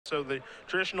So the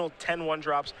traditional 10-1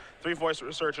 drops, 3 Voice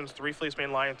Resurgence, 3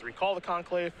 Fleeceman Lion, 3 Call of the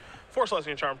Conclave, 4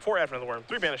 Celestial Charm, 4 Advent of the Worm,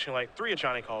 3 Banishing Light, 3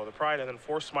 Ajani Call of the Pride, and then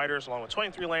 4 Smiters along with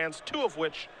 23 lands, 2 of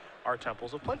which are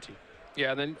Temples of Plenty.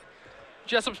 Yeah, and then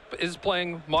Jessup is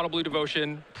playing Mono Blue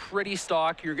Devotion, pretty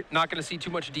stock. You're not going to see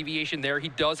too much deviation there. He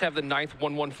does have the 9th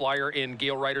 1/1 flyer in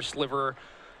Gale Rider Sliver,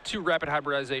 2 Rapid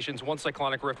Hybridizations, 1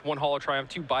 Cyclonic Rift, 1 Hollow Triumph,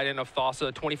 2 Biden of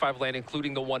Thassa, 25 land,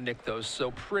 including the 1 Nykthos.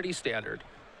 So pretty standard.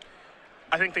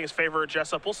 I think things favor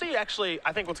Jessup. We'll see, actually,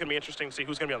 I think what's going to be interesting to see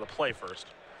who's going to be on the play first.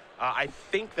 I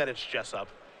think that it's Jessup,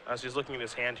 as he's looking at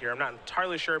his hand here. I'm not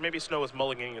entirely sure. Maybe Snow is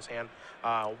mulliganing his hand.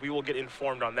 We will get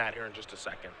informed on that here in just a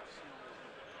second.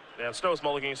 And Snow is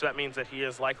mulliganing, so that means that he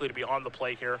is likely to be on the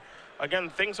play here.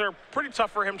 Again, things are pretty tough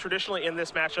for him traditionally in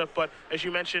this matchup, but as you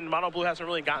mentioned, Mono Blue hasn't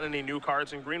really gotten any new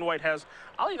cards, and Green White has,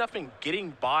 oddly enough, been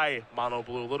getting by Mono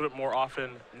Blue a little bit more often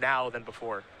now than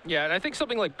before. Yeah, and I think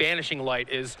something like Banishing Light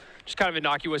is just kind of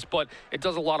innocuous, but it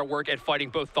does a lot of work at fighting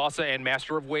both Thassa and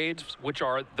Master of Waves, which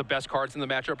are the best cards in the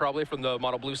matchup probably from the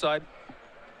Mono Blue side.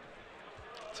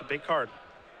 It's a big card.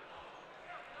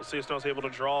 We'll see if Snow's able to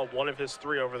draw one of his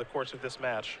 3 over the course of this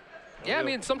match. Yeah, I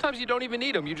mean, sometimes you don't even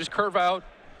need them. You just curve out,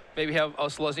 maybe have a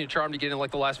Celestia Charm to get in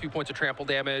like the last few points of trample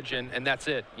damage, and that's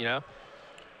it, you know?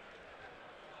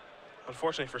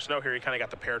 Unfortunately for Snow here, he kind of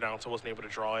got the pair down, so wasn't able to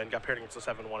draw in. Got paired against the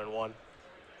 7-1-1.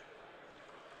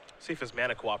 See if his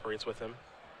mana cooperates with him.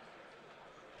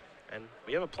 And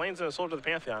we have a Plains and a Soldier of the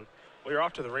Pantheon. We are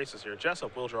off to the races here.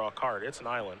 Jessup will draw a card. It's an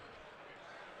island.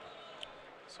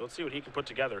 So let's see what he can put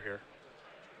together here.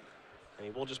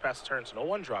 And he will just pass the turn, so no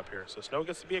 1-drop here. So Snow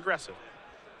gets to be aggressive.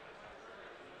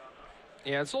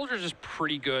 Yeah, Soldier's just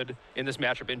pretty good in this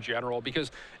matchup in general because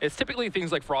it's typically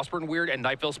things like Frostburn Weird and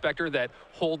Nightveil Spectre that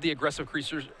hold the aggressive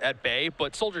creatures at bay,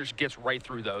 but Soldier just gets right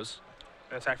through those.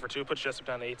 An attack for 2 puts Jessup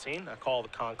down to 18. A Call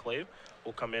of the Conclave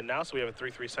will come in now, so we have a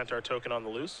 3/3 Centaur token on the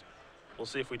loose. We'll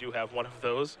see if we do have one of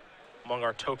those among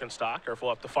our token stock, or if we'll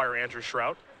have to fire Andrew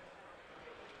Shroud.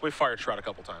 We've fired Shroud a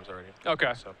couple times already.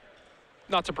 Okay, So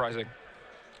not surprising.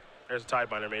 there's a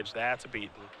Tidebinder Mage. That's a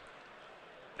beaten.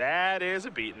 That is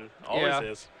a beaten. Always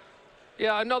is.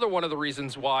 Yeah, another one of the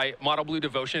reasons why Mono Blue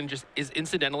Devotion just is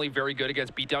incidentally very good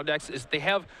against beatdown decks is they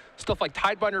have stuff like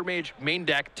Tidebinder Mage main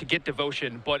deck to get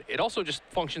Devotion, but it also just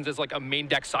functions as like a main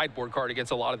deck sideboard card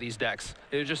against a lot of these decks.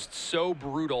 It's just so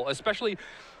brutal, especially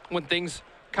when things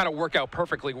kind of work out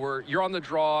perfectly where you're on the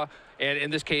draw, and in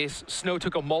this case, Snow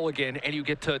took a mulligan, and you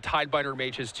get to Tidebinder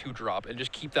Mage his 2-drop and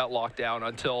just keep that locked down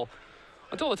until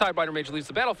the Tidebinder Mage leaves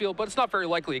the battlefield, but it's not very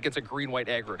likely against a green-white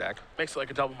aggro deck. Makes it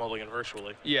like a double mulligan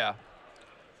virtually. Yeah.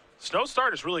 Snow's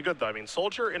start is really good, though. I mean,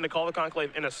 Soldier in the Call of the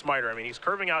Conclave in a Smiter. I mean, he's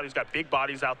curving out. He's got big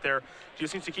bodies out there. He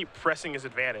just needs to keep pressing his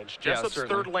advantage. Yeah, Jessup's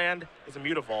certainly. 3rd land is a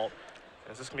Mutavault.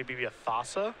 Is this going to be a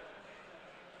Thassa?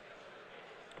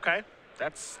 Okay.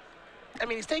 That's... I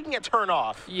mean, he's taking a turn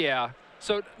off. Yeah.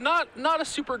 So not a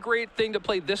super great thing to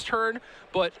play this turn,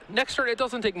 but next turn it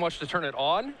doesn't take much to turn it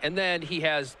on, and then he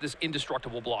has this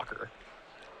indestructible blocker.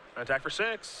 An attack for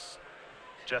 6.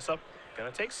 Jessup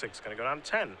going to take 6. Going to go down to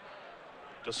 10.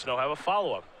 Does Snow have a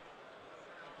follow-up?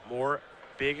 More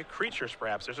big creatures,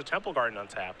 perhaps. There's a Temple Garden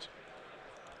untapped.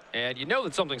 And you know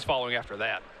that something's following after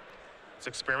that. It's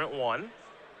Experiment 1.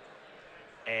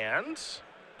 And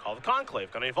Call the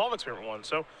Conclave. Going to evolve Experiment 1.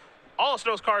 So all of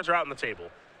Snow's cards are out on the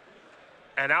table.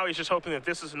 And now he's just hoping that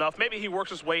this is enough. Maybe he works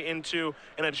his way into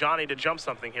an Ajani to jump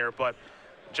something here, but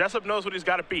Jessup knows what he's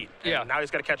got to beat. Yeah. Now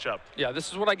he's got to catch up. Yeah,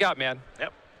 this is what I got, man.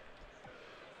 Yep.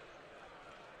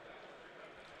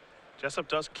 Jessup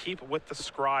does keep with the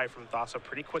Scry from Thassa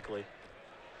pretty quickly.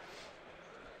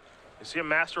 You see a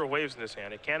Master of Waves in his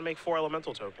hand. It can make 4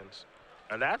 elemental tokens.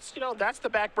 And that's, you know, that's the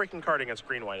back-breaking card against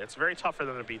green-white. It's very tough for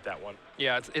them to beat that one.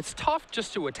 Yeah, it's tough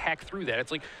just to attack through that.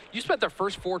 It's like you spent the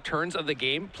first 4 turns of the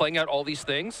game playing out all these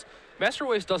things. Master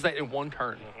Waves does that in 1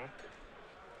 turn.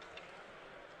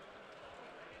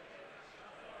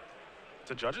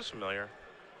 The Judge is familiar.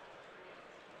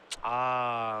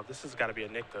 This has got to be a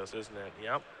Nykthos, isn't it?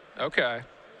 Yep. Okay.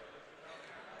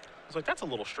 I was like, that's a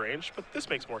little strange, but this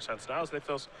makes more sense now, as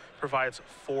Nykthos provides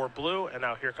 4 blue, and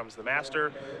now here comes the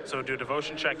Master. So do a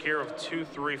Devotion check here of 2,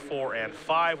 3, 4, and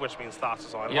 5, which means Thassa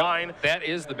is online. Yep, that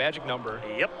is the magic number.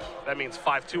 Yep, that means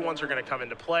 5 2-1s are going to come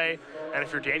into play. And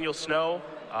if you're Daniel Snow,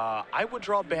 I would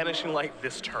draw Banishing Light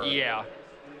this turn. Yeah.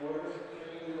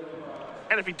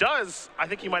 And if he does, I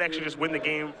think he might actually just win the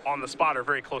game on the spot or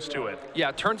very close to it.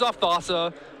 Yeah, turns off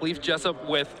Thassa, leaves Jessup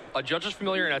with a Judge's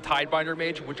Familiar and a Tidebinder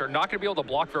Mage, which are not going to be able to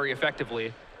block very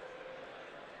effectively.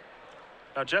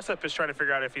 Now, Jessup is trying to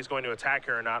figure out if he's going to attack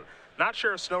here or not. Not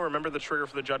sure if Snow remembered the trigger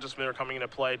for the Judge's Familiar coming into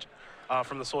play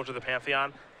from the Soldier of the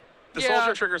Pantheon. The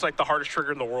Soldier trigger is like the hardest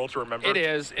trigger in the world to remember. It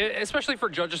is, especially for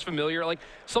Judges Familiar. Like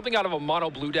something out of a mono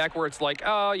blue deck where it's like,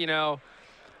 oh, you know,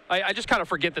 I just kind of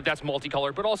forget that that's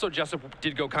multicolored. But also Jessup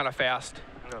did go kind of fast.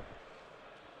 No.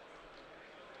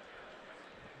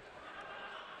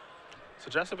 So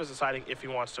Jessup is deciding if he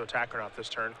wants to attack or not this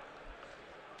turn.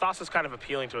 Thassa is kind of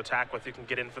appealing to attack with. You can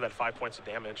get in for that 5 points of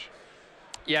damage.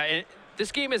 Yeah, and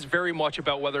this game is very much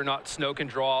about whether or not Snow can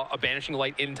draw a Banishing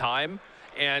Light in time.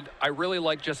 And I really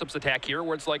like Jessup's attack here,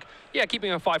 where it's like, yeah,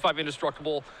 keeping a 5/5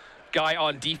 indestructible guy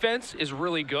on defense is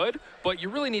really good, but you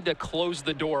really need to close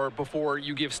the door before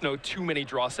you give Snow too many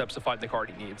draw steps to find the card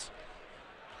he needs.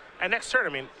 And next turn, I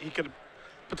mean, he could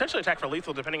potentially attack for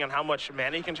lethal depending on how much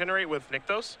mana he can generate with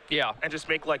Nykthos. Yeah. And just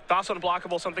make like Thassa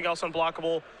unblockable, something else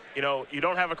unblockable. You know, you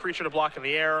don't have a creature to block in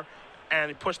the air,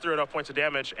 and push through enough points of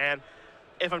damage. And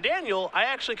if I'm Daniel, I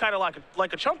actually kind of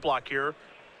like a chump block here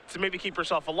to maybe keep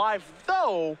yourself alive,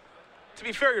 though, to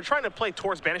be fair, you're trying to play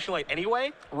towards Banishing Light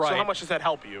anyway. Right. So how much does that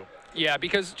help you? Yeah,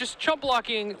 because just chump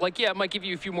blocking, like, yeah, it might give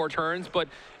you a few more turns, but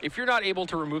if you're not able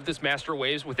to remove this Master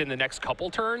Waves within the next couple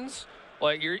turns,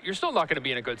 like, you're still not going to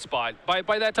be in a good spot.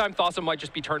 By that time, Thassa might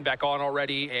just be turned back on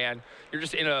already, and you're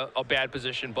just in a bad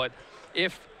position. But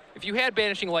if you had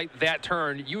Banishing Light that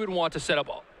turn, you would want to set up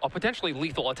a potentially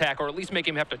lethal attack, or at least make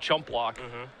him have to chump block.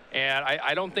 Mm-hmm. And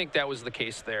I don't think that was the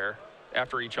case there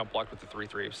after he chump blocked with the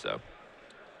 3/3, so.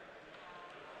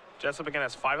 Jessup again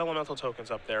has 5 elemental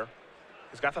tokens up there.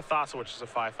 He's got the Thassa, which is a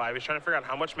 5/5. He's trying to figure out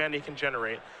how much mana he can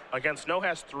generate. Again, Snow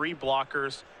has 3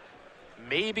 blockers,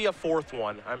 maybe a 4th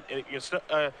one.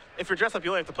 If you're Jessup,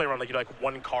 you only have to play around like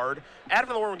 1 card. Advent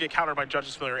of the Worm will get countered by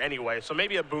Judge's Familiar anyway, so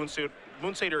maybe a Boon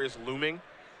Satyr is looming.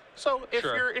 So if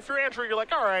you're Andrew, you're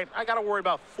like, all right, I got to worry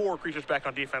about 4 creatures back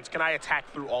on defense. Can I attack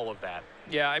through all of that?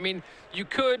 Yeah, I mean, you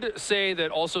could say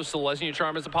that also Selesnya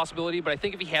Charm is a possibility, but I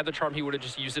think if he had the Charm, he would have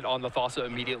just used it on the Thassa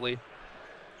immediately.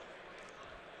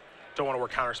 Don't want to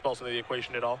work counter spells into the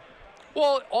equation at all.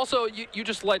 Well, also, you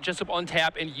just let Jessup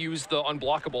untap and use the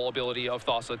unblockable ability of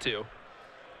Thassa, too.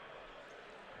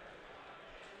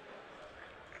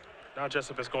 Now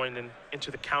Jessup is going into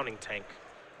the counting tank.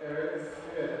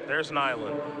 There's an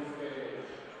island.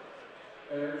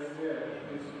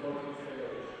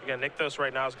 Again, Nykthos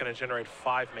right now is going to generate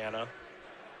 5 mana.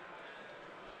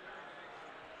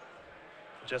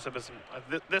 Jessup is...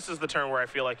 this is the turn where I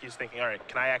feel like he's thinking, all right,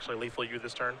 can I actually lethal you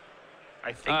this turn?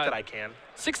 I think that I can.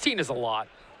 16 is a lot.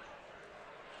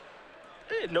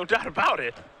 No doubt about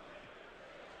it.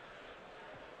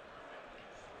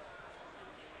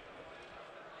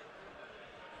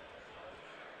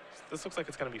 This looks like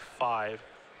it's going to be 5.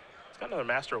 It's got another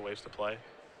Master Waves to play.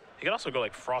 He can also go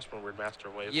like Frostmourne with Master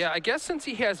Waves. Yeah, I guess since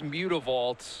he has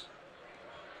Mutavault...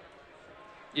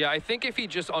 Yeah, I think if he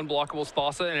just unblockables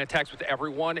Thassa and attacks with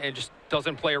everyone and just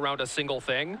doesn't play around a single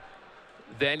thing,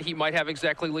 then he might have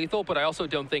exactly lethal, but I also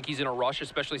don't think he's in a rush,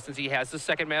 especially since he has the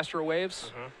second Master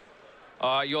Waves.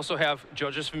 Mm-hmm. You also have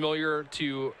Judge's Familiar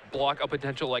to block a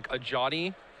potential, like, a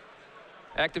Johnny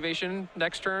activation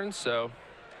next turn, so...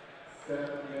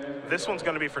 This one's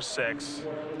going to be for 6.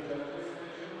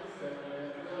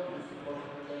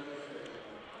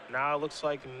 Now it looks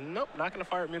like, nope, not going to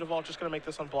fire at Mutavault, just going to make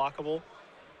this unblockable.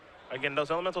 Again,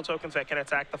 those elemental tokens that can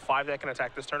attack, the 5 that can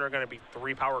attack this turn are going to be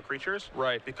 3 power creatures.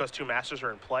 Right. Because 2 masters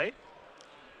are in play.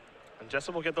 And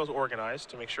Jessup will get those organized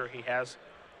to make sure he has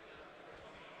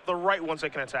the right ones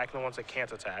that can attack and the ones that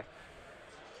can't attack.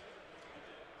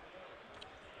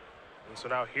 And so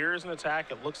now here's an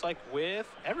attack, it looks like, with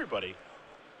everybody.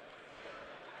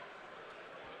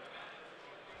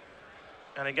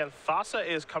 And again, Thassa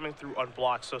is coming through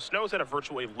unblocked, so Snow's at a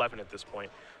virtual 11 at this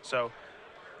point. So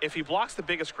if he blocks the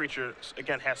biggest creature,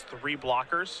 again, has 3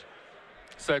 blockers.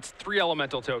 So it's 3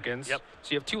 elemental tokens. Yep.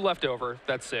 So you have 2 left over,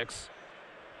 that's 6.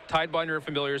 Tidebinder and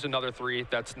Familiar is another 3,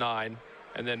 that's 9.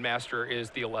 And then Master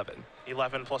is the 11.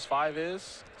 11 plus 5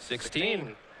 is?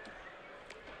 16.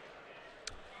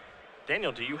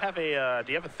 Daniel, do you have a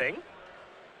thing?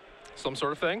 Some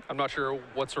sort of thing. I'm not sure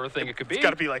what sort of thing it could be. It's got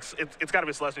to be like it's got to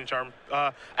be Celestial Charm.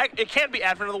 It can't be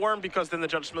Advent of the Worm because then the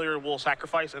Judge's Familiar will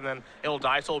sacrifice and then it'll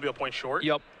die, so it'll be a point short.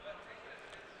 Yep.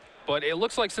 But it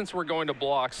looks like since we're going to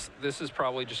blocks, this is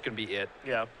probably just going to be it.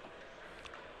 Yeah.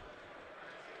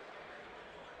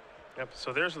 Yep.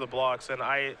 So there's the blocks, and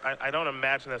I don't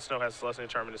imagine that Snow has Celestial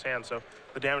Charm in his hand, so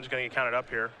the damage is going to get counted up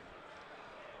here.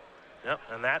 Yep,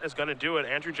 and that is going to do it.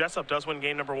 Andrew Jessup does win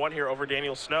game number 1 here over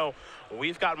Daniel Snow.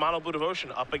 We've got Mono Blue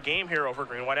Devotion up a game here over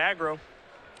Green White Aggro.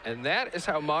 And that is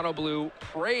how Mono Blue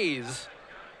preys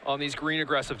on these green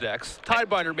aggressive decks.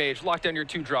 Tidebinder Mage, lock down your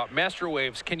 2-drop. Master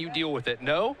Waves, can you deal with it?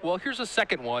 No? Well, here's a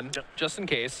second one, just in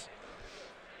case.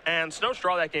 And Snow's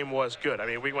draw that game was good. I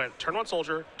mean, we went turn 1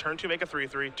 Soldier, turn 2 make a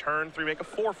 3/3, turn 3 make a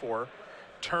 4/4,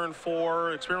 turn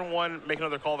 4 Experiment 1 make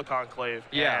another Call of the Conclave.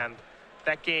 Yeah. And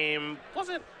that game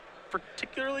wasn't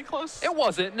particularly close. It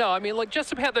wasn't. No, I mean, like,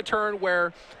 Jessup had the turn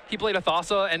where he played a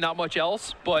Thassa and not much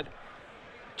else, but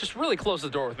just really closed the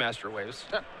door with Master Waves.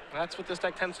 Yeah, that's what this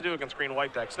deck tends to do against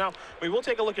green-white decks. Now, we will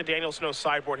take a look at Daniel Snow's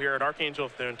sideboard here at Archangel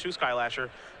of Thune, 2 Skylasher,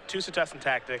 2 Setessan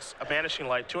Tactics, a Banishing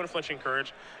Light, 2 Unflinching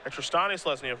Courage, a Tristani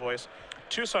Selesnya Voice,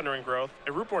 2 Sundering Growth, a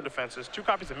Rootborn Defenses, 2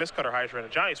 copies of Mistcutter Hydra, and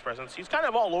a Johnny's Presence. He's kind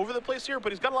of all over the place here,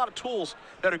 but he's got a lot of tools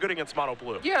that are good against mono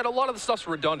blue. Yeah, and a lot of the stuff's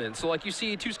redundant. So, like, you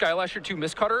see 2 Skylasher, 2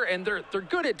 Mistcutter, and they're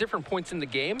good at different points in the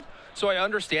game. So I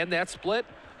understand that split.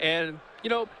 And, you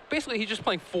know, basically he's just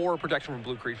playing 4 protection from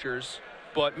blue creatures.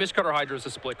 But Mistcutter Hydra is a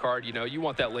split card, you know, you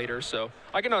want that later, so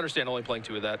I can understand only playing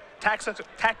 2 of that.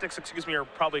 Tactics, excuse me, are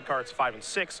probably cards 5 and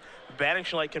 6.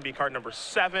 Banishing Light can be card number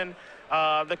 7.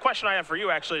 The question I have for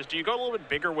you, actually, is do you go a little bit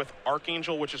bigger with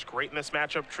Archangel, which is great in this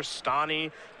matchup,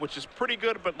 Tristani, which is pretty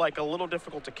good, but, like, a little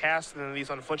difficult to cast, and then these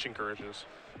Unflinching Courages?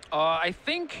 I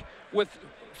think with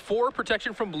 4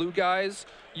 protection from blue guys,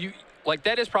 like,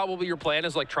 that is probably your plan,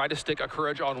 is, like, try to stick a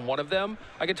Courage on one of them.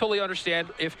 I can totally understand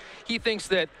if he thinks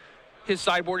that his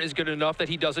sideboard is good enough that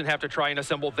he doesn't have to try and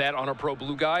assemble that on a pro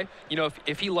blue guy. You know,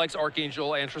 if he likes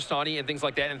Archangel and Tristani and things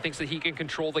like that and thinks that he can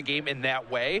control the game in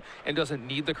that way and doesn't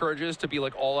need the Courages to be,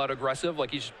 like, all-out aggressive, like,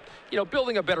 he's, you know,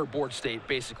 building a better board state,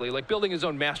 basically, like building his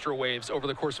own Master Waves over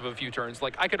the course of a few turns.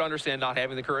 Like, I could understand not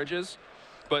having the Courages,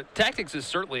 but Tactics is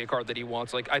certainly a card that he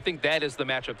wants. Like, I think that is the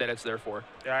matchup that it's there for.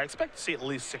 Yeah, I expect to see at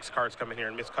least 6 cards come in here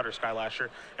in Mistcutter, Skylasher,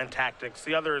 and Tactics.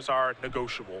 The others are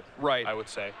negotiable, right? I would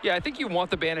say. Yeah, I think you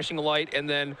want the Banishing Light, and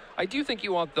then I do think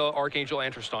you want the Archangel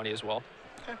and Tristani as well.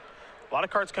 Okay. A lot of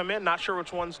cards come in. Not sure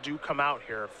which ones do come out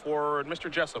here. For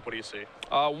Mr. Jessup, what do you see?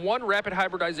 1 Rapid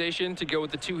Hybridization to go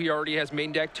with the 2 he already has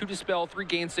main deck, 2 Dispel, 3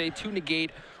 Gainsay, 2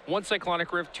 Negate, 1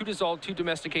 Cyclonic Rift, 2 Dissolve, 2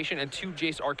 Domestication, and 2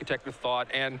 Jace Architect of Thought.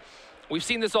 And we've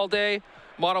seen this all day.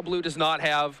 Mono Blue does not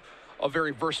have a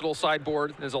very versatile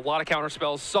sideboard. There's a lot of counter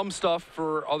spells, some stuff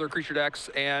for other creature decks,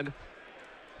 and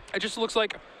it just looks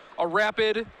like a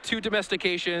Rapid, 2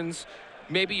 Domestications,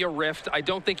 maybe a Rift. I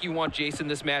don't think you want Jace in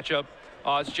this matchup.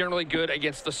 It's generally good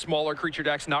against the smaller creature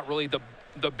decks, not really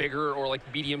the bigger or, like,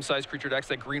 medium-sized creature decks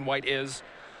that green-white is.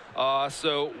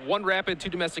 So 1 Rapid, 2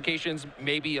 Domestications,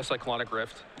 maybe a Cyclonic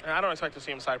Rift. And I don't expect to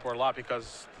see him sideboard a lot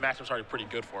because the matchup's already pretty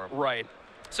good for him. Right.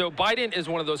 So Biden is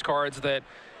one of those cards that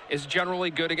is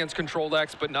generally good against control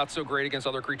decks, but not so great against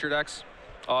other creature decks.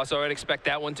 So I'd expect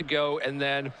that one to go. And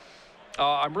then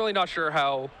I'm really not sure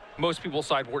how most people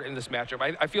sideboard in this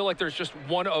matchup. I feel like there's just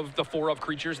one of the 4 of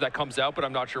creatures that comes out, but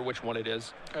I'm not sure which one it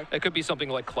is. Okay. It could be something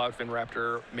like Cloudfin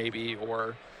Raptor, maybe,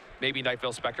 or maybe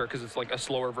Nightveil Spectre, because it's like a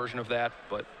slower version of that.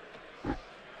 But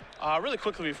really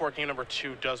quickly before game number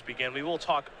 2 does begin, we will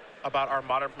talk about our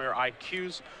Modern Premier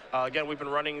IQs. Again, we've been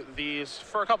running these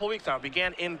for a couple of weeks now.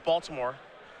 Began in Baltimore.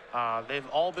 They've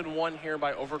all been won here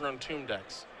by Overgrown Tomb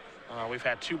decks. We've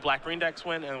had 2 Black-Green decks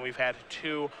win, and we've had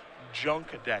 2 Junk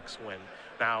decks win.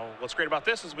 Now, what's great about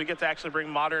this is we get to actually bring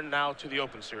Modern now to the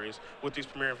Open Series with these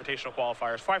Premier Invitational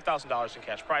qualifiers, $5,000 in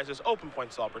cash prizes, open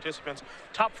points to all participants,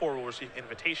 top 4 will receive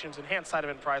invitations, enhanced side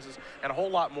event prizes, and a whole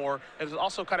lot more. It is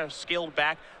also kind of scaled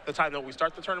back the time that we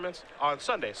start the tournaments on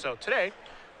Sunday. So today,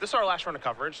 this is our last run of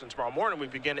coverage, and tomorrow morning we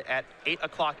begin at 8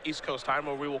 o'clock East Coast time,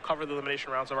 where we will cover the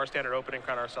elimination rounds of our Standard Open and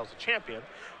crown ourselves a champion.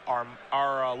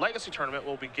 Our Legacy tournament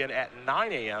will begin at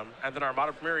 9 a.m., and then our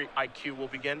Modern Premier IQ will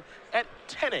begin at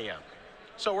 10 a.m.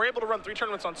 So we're able to run 3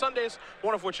 tournaments on Sundays,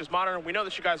 one of which is Modern. We know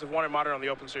that you guys have wanted Modern on the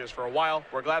Open Series for a while.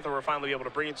 We're glad that we're finally able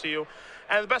to bring it to you.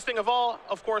 And the best thing of all,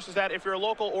 of course, is that if you're a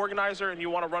local organizer and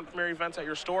you want to run Premier events at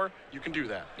your store, you can do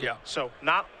that. Yeah. So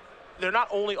they're not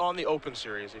only on the Open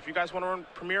Series. If you guys want to run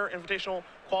Premier Invitational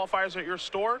qualifiers at your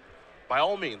store, by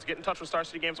all means, get in touch with Star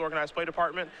City Games Organized Play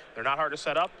Department. They're not hard to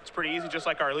set up. It's pretty easy, just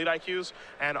like our Elite IQs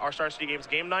and our Star City Games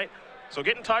Game Night. So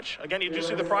get in touch. Again, you do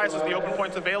see the prizes, the open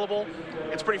points available.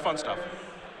 It's pretty fun stuff.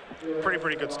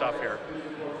 Pretty good stuff here.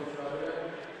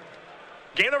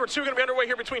 Game number 2 going to be underway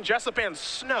here between Jessup and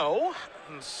Snow.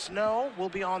 And Snow will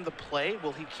be on the play.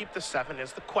 Will he keep the 7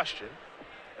 is the question,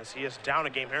 as he is down a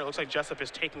game here. It looks like Jessup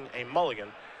is taking a mulligan.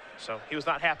 So he was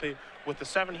not happy with the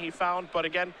 7 he found. But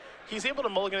again, he's able to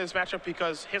mulligan this matchup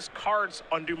because his cards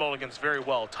undo mulligans very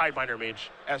well. Tidebinder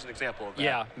Mage as an example of that.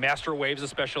 Yeah, Master Waves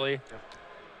especially.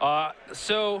 Yeah.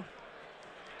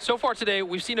 So far today,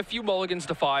 we've seen a few mulligans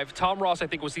to 5. Tom Ross, I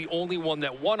think, was the only one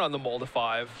that won on the mull to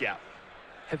 5. Yeah.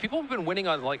 Have people been winning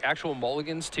on, like, actual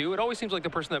mulligans, too? It always seems like the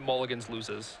person that mulligans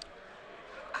loses.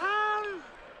 I'd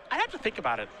have to think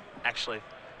about it, actually.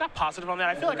 not positive on that.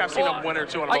 I feel like I've seen him win or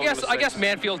two on a I guess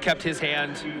Manfield kept his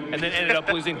hand and then ended up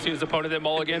losing to his opponent at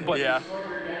mulligan. But yeah,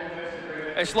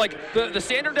 it's like the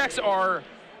standard decks are,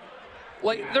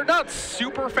 like, they're not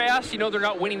super fast. You know, they're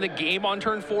not winning the game on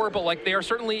turn 4, but like they are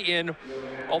certainly in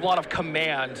a lot of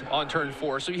command on turn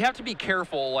 4. So you have to be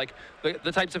careful, like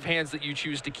the types of hands that you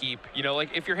choose to keep. You know, like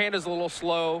if your hand is a little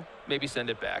slow, maybe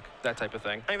send it back, that type of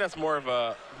thing. I think that's more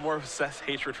of Seth's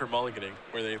hatred for mulliganing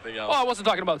more than anything else. Well, I wasn't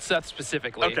talking about Seth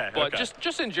specifically, okay, but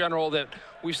just in general that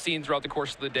we've seen throughout the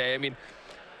course of the day. I mean,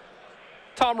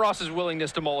 Tom Ross's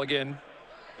willingness to mulligan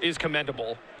is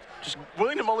commendable. Just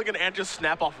willing to mulligan and just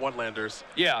snap off one-landers.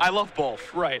 Yeah. I love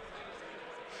both. Right.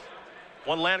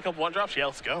 One land, a couple one-drops? Yeah,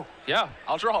 let's go. Yeah.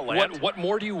 I'll draw a land. What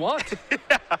more do you want?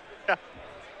 yeah.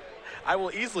 I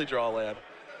will easily draw a land.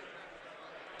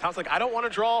 Tom's like, I don't want to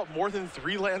draw more than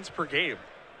 3 lands per game.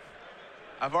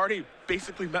 I've already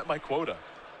basically met my quota.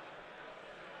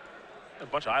 A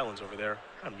bunch of islands over there.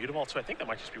 Mutable, so I think that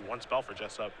might just be one spell for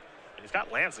Jessup. He's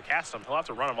got lands to cast them. He'll have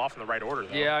to run them off in the right order,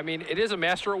 though. Yeah, I mean, it is a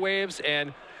Master of Waves,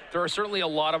 and there are certainly a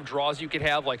lot of draws you could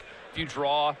have. Like, if you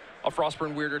draw a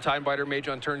Frostburn Weird or Tidebiter Mage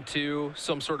on turn 2,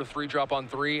 some sort of 3-drop on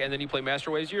 3, and then you play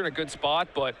Master Waves, you're in a good spot.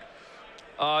 But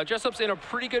Jessup's in a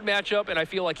pretty good matchup, and I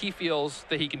feel like he feels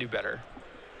that he can do better.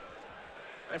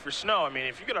 And for Snow, I mean,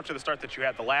 if you get up to the start that you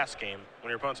had the last game, when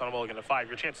your opponent's on a mulligan to 5,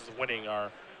 your chances of winning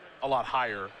are a lot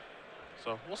higher.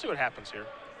 So we'll see what happens here.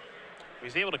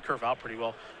 He's able to curve out pretty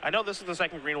well. I know this is the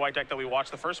second green-white deck that we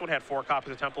watched. The first one had 4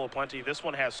 copies of Temple of Plenty. This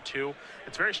one has 2.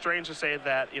 It's very strange to say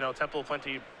that, you know, Temple of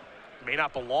Plenty may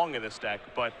not belong in this deck,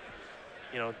 but,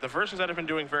 you know, the versions that have been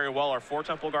doing very well are 4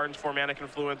 Temple Gardens, 4 Mana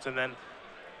Confluence, and then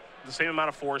the same amount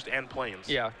of forest and plains.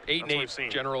 Yeah, 8 and 8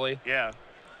 generally. Yeah.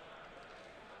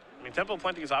 I mean, Temple of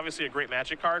Plenty is obviously a great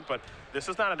Magic card, but this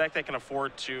is not a deck that can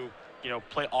afford to, you know,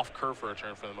 play off curve for a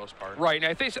turn for the most part. Right,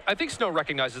 and I think Snow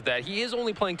recognizes that. He is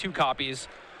only playing 2 copies,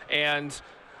 and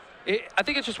I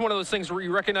think it's just one of those things where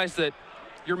you recognize that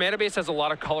your mana base has a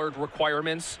lot of colored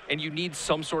requirements, and you need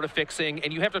some sort of fixing,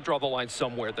 and you have to draw the line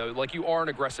somewhere, though. Like, you are an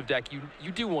aggressive deck.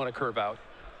 You do want to curve out.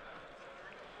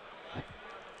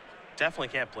 Definitely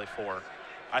can't play 4.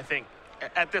 I think,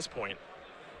 at this point.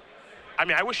 I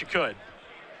mean, I wish you could.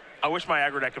 I wish my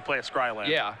aggro deck could play a Scryland.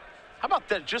 Yeah. How about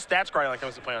that? Just that Scryland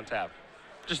comes to play on tap.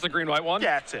 Just the green-white one?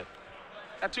 Yeah, that's it.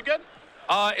 That too good?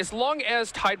 As long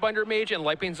as Tidebinder Mage and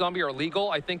Lightbane Zombie are legal,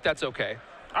 I think that's okay.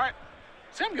 All right.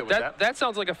 See, I'm good with that. That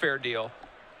sounds like a fair deal.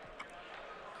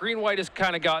 Green-white has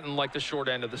kind of gotten like the short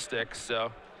end of the stick,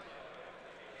 so.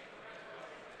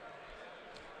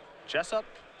 Jessup,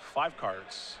 5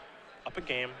 cards. Up a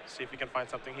game, see if he can find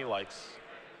something he likes.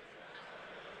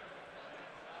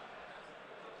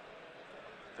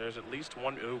 There's at least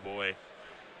one. Oh boy.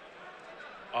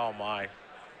 Oh my.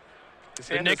 The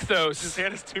Nykthos. His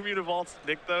hand is 2 Mutavaults,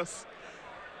 Nykthos,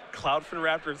 Cloudfin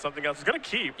Raptor, and something else. He's gonna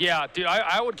keep. Yeah, dude,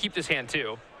 I would keep this hand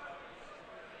too.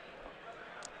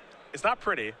 It's not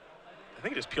pretty. I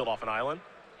think he just peeled off an island.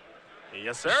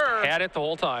 Yes, sir. Just had it the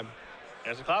whole time.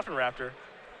 There's a Cloudfin Raptor.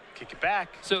 Kick it back.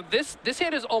 So this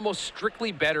hand is almost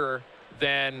strictly better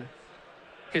than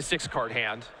his 6-card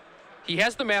hand. He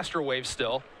has the Master Wave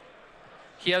still.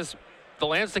 He has the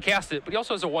lands to cast it, but he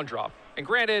also has a 1-drop. And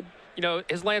granted, you know,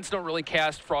 his lands don't really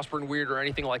cast Frostburn Weird or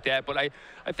anything like that, but I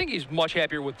think he's much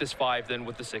happier with this 5 than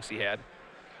with the 6 he had.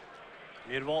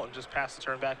 Mutavault and just pass the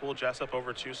turn back. We'll Jessup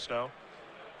over to Snow.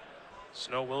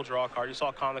 Snow will draw a card. You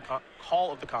saw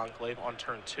Call of the Conclave on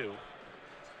turn 2.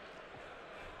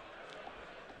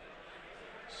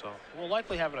 So we'll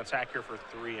likely have an attack here for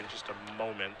 3 in just a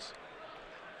moment.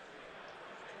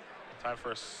 Time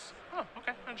for us. Oh,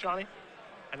 okay. And Johnny.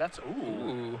 And that's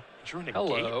ooh. Drew negate.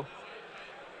 Hello.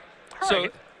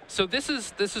 Right. So this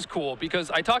is cool because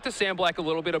I talked to Sam Black a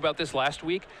little bit about this last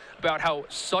week about how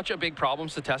such a big problem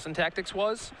Setessan Tactics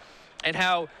was, and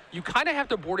how you kind of have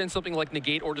to board in something like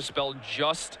negate or dispel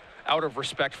just out of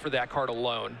respect for that card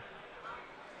alone.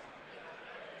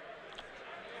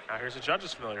 Now here's a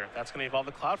Judge's Familiar. That's going to evolve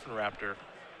the Cloudfin Raptor.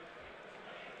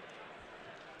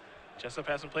 Jessup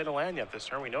hasn't played a land yet this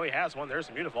turn. We know he has one. There's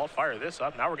a Mutavault. Fire this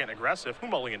up. Now we're getting aggressive. Who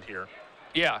mulliganed here?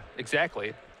 Yeah,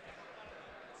 exactly.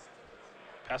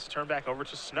 Pass the turn back over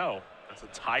to Snow. That's a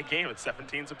tie game at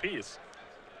 17s apiece.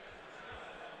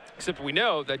 Except we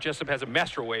know that Jessup has a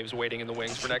Master Waves waiting in the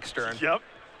wings for next turn. Yep.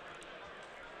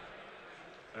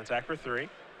 An attack for 3.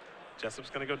 Jessup's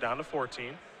going to go down to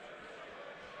 14.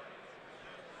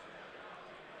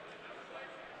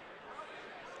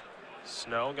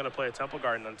 Snow going to play a Temple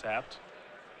Garden untapped.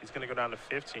 He's going to go down to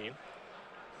 15.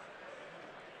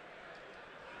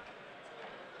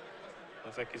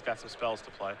 Looks like he's got some spells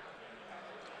to play.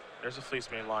 There's a Fleece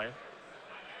Mane Lion.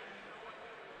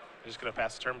 Just going to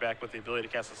pass the turn back with the ability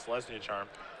to cast a Selesnya Charm.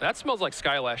 That smells like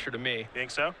Skylasher to me. You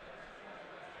think so?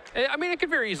 I mean, it could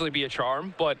very easily be a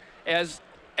charm, but as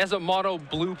a mono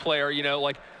blue player, you know,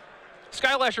 like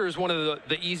Skylasher is one of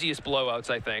the easiest blowouts,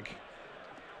 I think.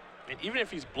 I mean, even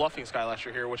if he's bluffing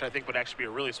Skylasher here, which I think would actually be a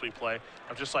really sweet play,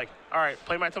 I'm just like, all right,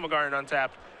 play my Tumble Garden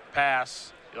untapped,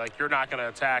 pass. Like, you're not going to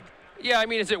attack. Yeah, I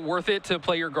mean, is it worth it to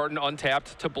play your Garden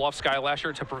untapped to bluff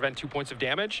Skylasher to prevent 2 points of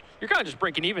damage? You're kind of just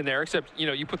breaking even there, except, you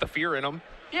know, you put the fear in him.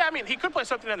 Yeah, I mean, he could play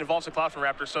something that involves a Cloudfin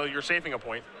Raptor, so you're saving a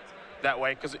point that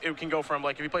way, because it can go from,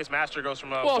 like, if he plays Master, it goes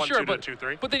from a 1-2 to a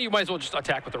 2-3. But then you might as well just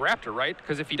attack with the Raptor, right?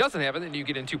 Because if he doesn't have it, then you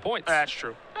get in 2 points. That's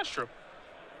true. That's true.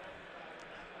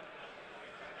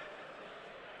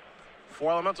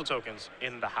 4 elemental tokens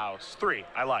in the house. 3.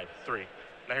 I lied. 3.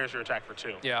 Now here's your attack for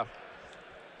 2. Yeah.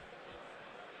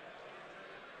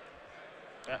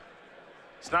 Yeah.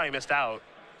 So now he missed out,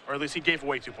 or at least he gave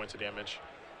away 2 points of damage.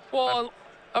 Well,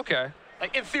 okay.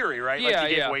 Like, in theory, right? Yeah, like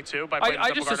he gave away 2 by playing I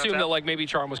Temple just Garden assumed untapped. that, like, maybe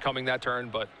Charm was coming that turn,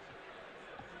 but...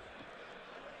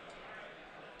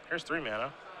 Here's 3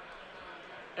 mana.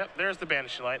 Yep, there's the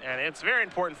Banishing Light, and it's very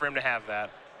important for him to have that.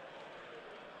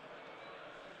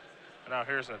 And now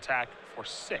here's an attack for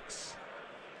 6.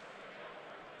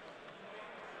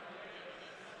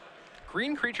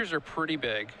 Green creatures are pretty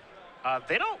big.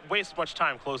 They don't waste much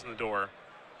time closing the door.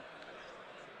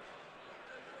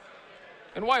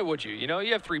 And why would you? You know,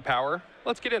 you have 3 power.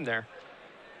 Let's get in there.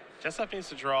 Jessup needs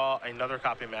to draw another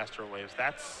copy of Master of Waves.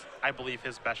 That's, I believe,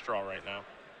 his best draw right now.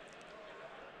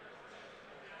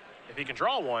 If he can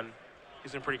draw one,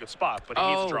 he's in a pretty good spot, but he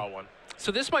needs to draw one.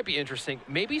 So this might be interesting.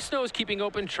 Maybe Snow is keeping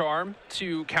open Charm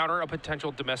to counter a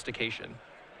potential domestication.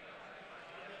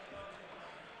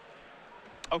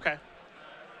 Okay.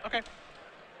 Okay.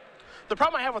 The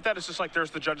problem I have with that is just like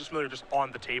there's the Judge's Familiar just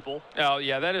on the table. Oh,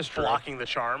 yeah, that is true. Blocking the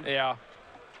charm. Yeah.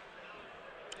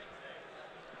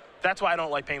 That's why I don't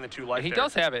like paying the 2 life. He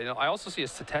does have it. I also see a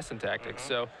Setessan Tactics,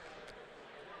 so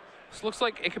this looks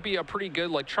like it could be a pretty good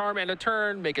like charm and a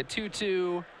turn, make a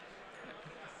 2/2,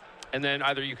 and then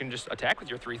either you can just attack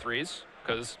with your 3/3s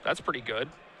because that's pretty good,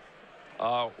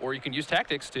 or you can use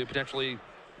tactics to potentially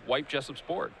wipe Jessup's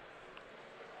board.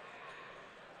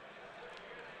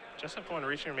 Jessup going to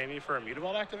reach here maybe for a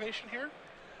Mutavault activation here.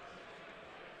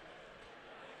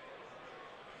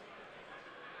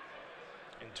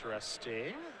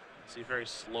 Interesting. See, he very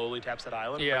slowly taps that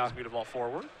island, Yeah. brings Mutavault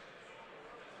forward.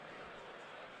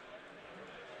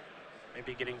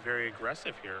 Maybe getting very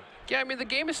aggressive here. Yeah, I mean, the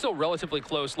game is still relatively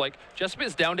close. Like, Jessup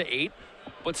is down to 8,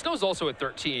 but Snow's also at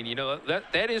 13. You know,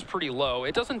 that is pretty low.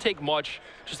 It doesn't take much,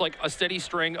 just like a steady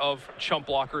string of chump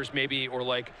blockers maybe, or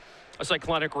like a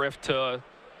Cyclonic Rift to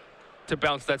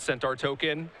bounce that Centaur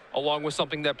token, along with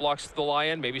something that blocks the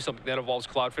Lion, maybe something that involves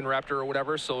Cloudfin Raptor or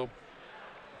whatever. So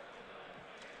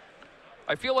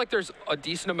I feel like there's a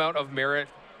decent amount of merit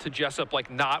to Jessup, like,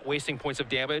 not wasting points of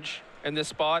damage in this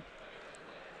spot.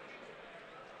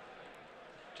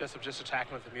 Jessup just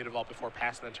attacking with the Mutavault before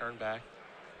passing the turn back.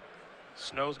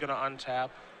 Snow's going to untap,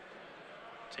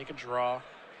 take a draw.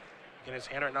 In his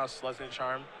hand right now is Selesnya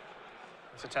Charm.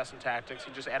 It's a Setessan Tactics.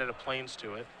 He just added a Plains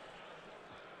to it.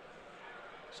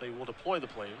 So he will deploy the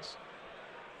Plains.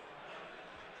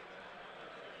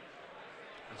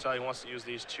 And so he wants to use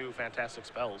these 2 fantastic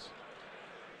spells.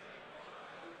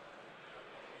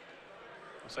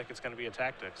 Looks like it's going to be a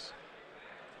Tactics.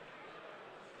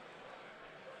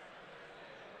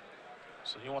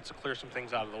 So he wants to clear some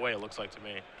things out of the way, it looks like to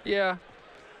me. Yeah.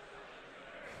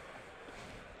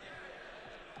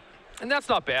 And that's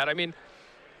not bad. I mean,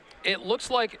 it looks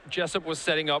like Jessup was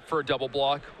setting up for a double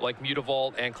block, like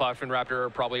Mutavault and Cloudfin Raptor are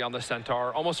probably on the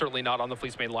Centaur. Almost certainly not on the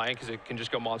Fleecemane Lion, because it can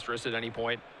just go monstrous at any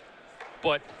point.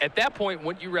 But at that point,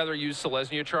 wouldn't you rather use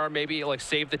Selesnya Charm maybe, like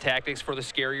save the tactics for the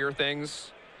scarier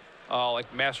things?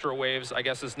 Like Master of Waves, I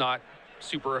guess, is not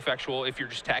super effectual if you're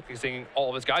just tacticing all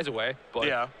of his guys away. But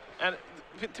yeah, and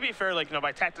to be fair, like, you know,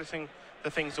 by tacticing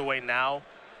the things away now,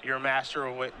 your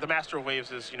the Master of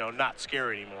Waves is, you know, not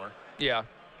scary anymore. Yeah.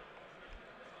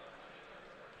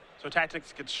 So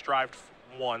tactics gets strived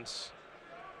once.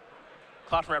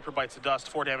 Cloudfin Raptor bites the dust.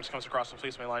 4 damage comes across the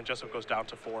Fleecemane Line. Jessup goes down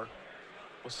to 4,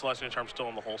 with Selesnya Charm still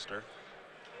in the holster.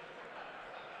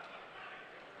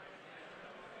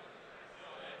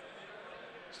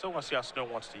 Still want to see how Snow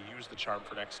wants to use the charm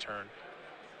for next turn.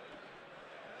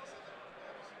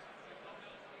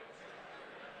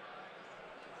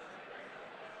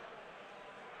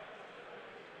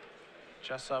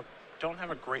 Jessup, don't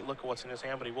have a great look at what's in his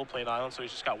hand, but he will play an island, so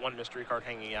he's just got 1 mystery card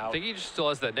hanging out. I think he just still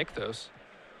has that Nykthos.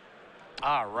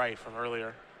 Ah, right, from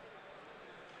earlier.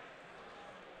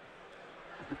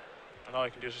 And all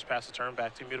you can do is just pass the turn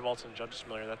back to Mutavaults and Judge's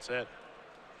Familiar. That's it.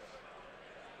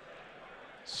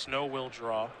 Snow will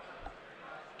draw.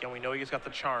 Again, we know he's got the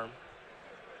charm.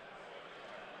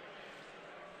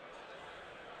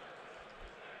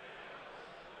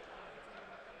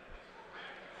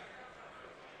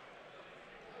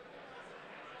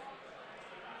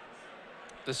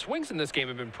 The swings in this game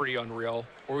have been pretty unreal,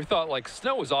 where we thought like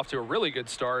Snow was off to a really good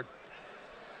start,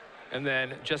 and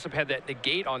then Jessup had that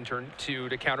negate on turn 2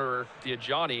 to counter the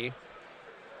Ajani.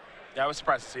 Yeah, I was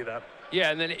surprised to see that.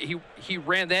 Yeah, and then he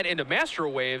ran that into Master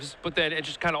Waves, but then it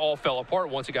just kind of all fell apart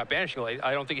once he got Banishing Light.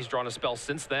 I don't think he's drawn a spell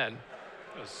since then.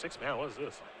 It was 6 mana. What is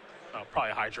this? Oh,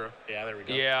 probably a Hydra. Yeah, there we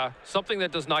go. Yeah, something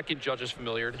that does not get Judges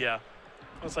familiar. Yeah.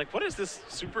 I was like, what is this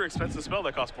super expensive spell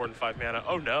that costs more than 5 mana?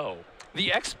 Oh, no.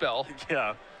 The X spell.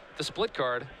 Yeah. The split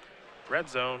card. Red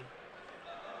zone.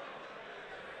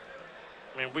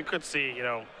 I mean, we could see, you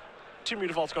know, 2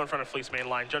 Mutavaults go in front of Fleece main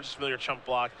line. Judge's Familiar chump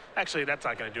block. Actually, that's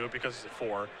not going to do it because it's a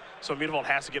 4. So Mutavault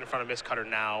has to get in front of Mistcutter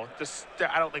now.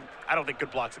 I don't think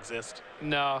good blocks exist.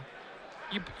 No.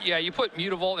 You put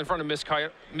Mutavault in front of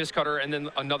Mistcutter and then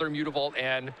another Mutavault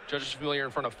and Judge's Familiar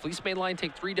in front of Fleece main line.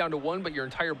 Take 3 down to 1, but your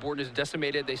entire board is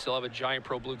decimated. They still have a giant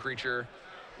pro blue creature.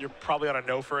 You're probably on a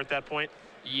no for at that point.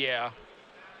 Yeah.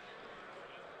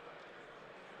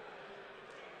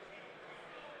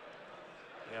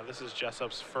 Yeah, this is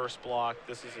Jessup's first block.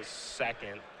 This is his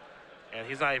second. And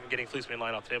he's not even getting Fleece main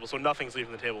line off the table, so nothing's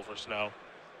leaving the table for Snow.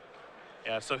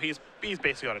 Yeah, so he's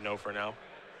basically on a no for now.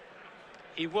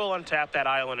 He will untap that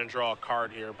island and draw a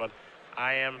card here, but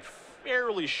I am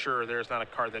fairly sure there's not a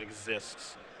card that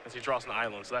exists as he draws an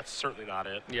island, so that's certainly not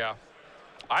it. Yeah.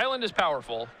 Island is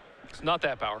powerful. It's not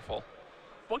that powerful.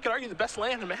 One could argue the best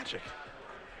land in Magic.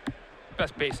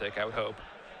 Best basic, I would hope.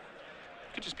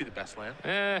 Could just be the best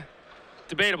land.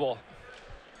 Debatable.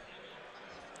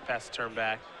 Pass the turn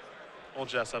back. Old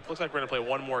Jessup. Looks like we're going to play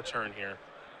one more turn here.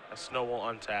 A Snow will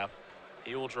untap.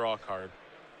 He will draw a card.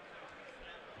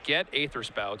 Get Aether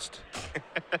Spouts.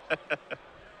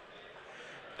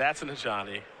 That's an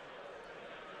Ajani.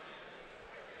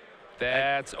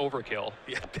 That's overkill.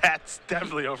 Yeah, that's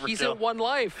definitely overkill. He's at 1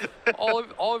 life.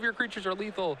 all of your creatures are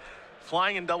lethal.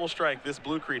 Flying and double strike, this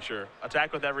blue creature.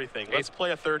 Attack with everything. Let's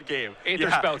play a third game.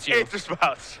 Aether Spouts you. Aether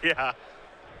Spouts, yeah.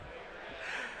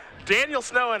 Daniel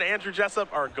Snow and Andrew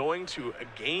Jessup are going to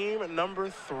game number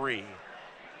 3.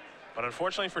 But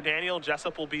unfortunately for Daniel,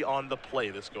 Jessup will be on the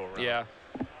play this go around. Yeah.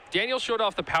 Daniel showed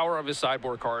off the power of his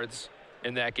sideboard cards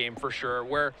in that game for sure,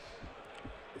 where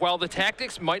while the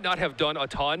tactics might not have done a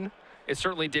ton, it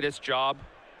certainly did its job.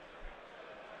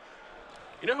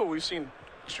 You know who we've seen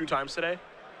 2 times today?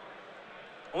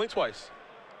 Only twice.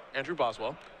 Andrew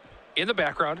Boswell. In the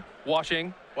background,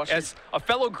 watching as a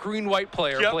fellow green-white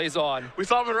player plays on. We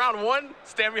saw him in round 1,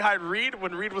 stand behind Reed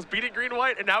when Reed was beating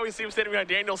green-white, and now we see him standing behind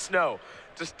Daniel Snow.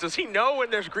 Does he know when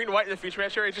there's green-white in the feature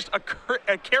match area? Just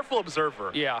a careful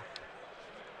observer. Yeah.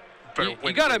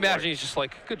 You got to imagine he's just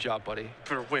like, good job, buddy.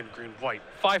 Better win, green-white.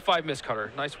 5/5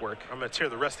 Mistcutter. Nice work. I'm going to tear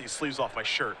the rest of these sleeves off my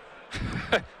shirt.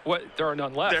 What? There are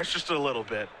none left. There's just a little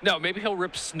bit. No, maybe he'll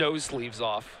rip Snow's sleeves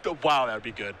off. Wow, that would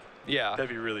be good. Yeah. That'd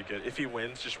be really good. If he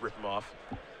wins, just rip him off.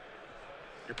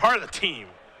 You're part of the team.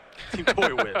 Team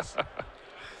Toy wins.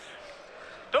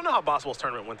 Don't know how Boswell's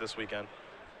tournament went this weekend.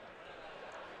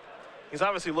 He's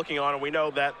obviously looking on, and we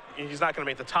know that he's not going to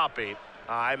make the top 8.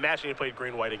 I imagine he played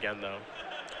green-white again, though.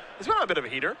 He's been on a bit of a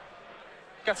heater.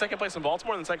 Got second place in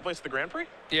Baltimore and then second place at the Grand Prix.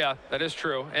 Yeah, that is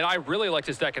true. And I really liked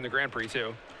his deck in the Grand Prix,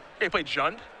 too. Yeah, he played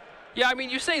Jund. Yeah, I mean,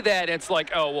 you say that, it's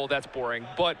like, oh, well, that's boring.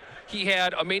 But he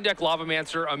had a main deck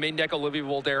Lavamancer, a main deck Olivia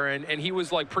Voldaren, and he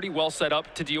was, like, pretty well set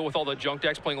up to deal with all the junk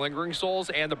decks playing Lingering Souls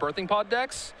and the Birthing Pod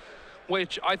decks,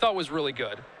 which I thought was really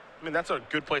good. I mean, that's a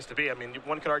good place to be. I mean,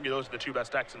 one could argue those are the 2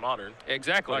 best decks in Modern.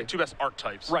 Exactly. Like, 2 best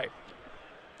archetypes. Right.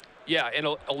 Yeah, and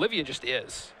Olivia just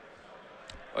is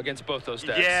against both those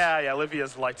decks. Yeah,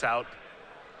 Olivia's lights out.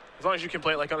 As long as you can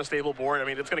play it, like, on a stable board, I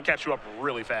mean, it's going to catch you up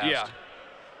really fast. Yeah.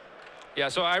 Yeah,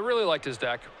 so I really liked his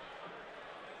deck.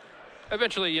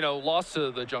 Eventually, lost to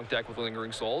the junk deck with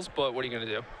Lingering Souls, but what are you going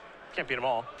to do? Can't beat them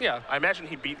all. Yeah. I imagine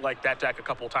he beat, like, that deck a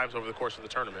couple of times over the course of the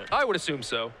tournament. I would assume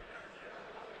so.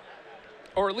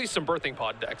 Or at least some Birthing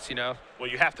Pod decks, Well,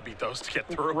 you have to beat those to get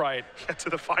through. Right. Get to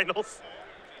the finals.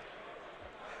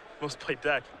 Most played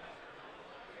deck.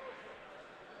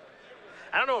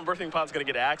 I don't know when Birthing Pod's going to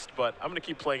get axed, but I'm going to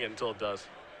keep playing it until it does.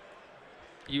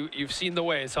 You've seen the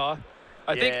ways, huh?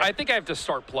 I Yeah. think I have to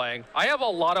start playing. I have a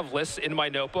lot of lists in my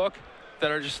notebook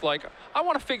that are just like, I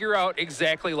want to figure out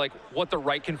exactly like what the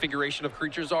right configuration of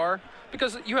creatures are,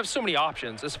 because you have so many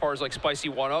options as far as like spicy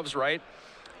one-ofs, right?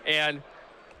 And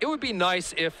it would be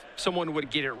nice if someone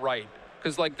would get it right.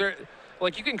 because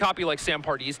like you can copy like Sam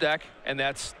Pardee's deck, and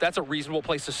that's a reasonable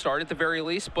place to start at the very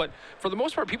least. But for the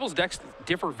most part, people's decks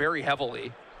differ very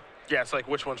heavily. Yeah, it's like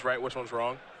which one's right, which one's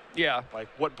wrong. Yeah. Like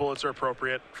what bullets are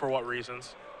appropriate for what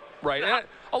reasons. Right. And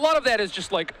a lot of that is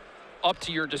just like up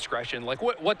to your discretion. Like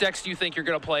what decks do you think you're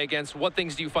going to play against? What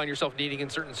things do you find yourself needing in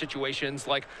certain situations?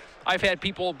 Like I've had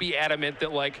people be adamant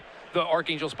that like the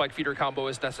Archangel Spike Feeder combo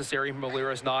is necessary,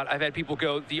 Malira is not. I've had people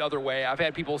go the other way. I've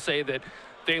had people say that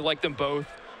they like them both.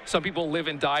 Some people live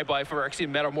and die by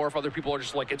Phyrexian Metamorph. Other people are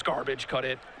just like, it's garbage, cut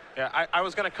it. Yeah, I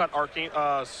was going to cut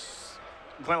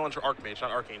Glenelund's Archmage,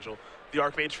 not Archangel. The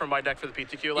Archmage from my deck for the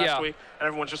PTQ last week, and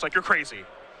everyone's just like, you're crazy.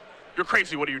 You're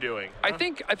crazy, what are you doing? I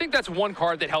think that's one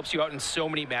card that helps you out in so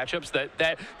many matchups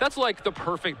that's like the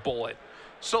perfect bullet.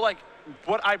 So like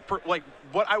what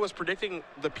I was predicting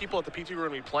the people at the PTQ were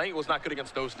going to be playing, it was not good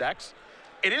against those decks.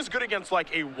 It is good against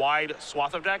like a wide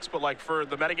swath of decks, but like for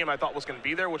the metagame I thought was going to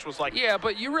be there, which was like... Yeah,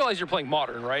 but you realize you're playing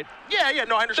Modern, right? Yeah,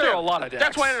 no, I understand. There are a lot of decks.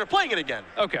 That's why I ended up playing it again.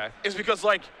 Okay. Is because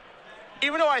like,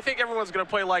 even though I think everyone's going to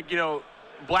play like, you know,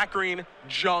 black-green,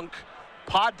 junk,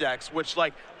 pod decks, which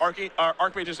like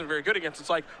Archmage isn't very good against, it's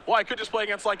like, well, I could just play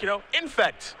against like, you know,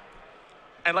 Infect.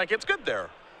 And like, it's good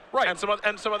there. Right.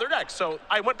 And some other decks. So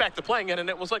I went back to playing it, and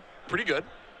it was like pretty good.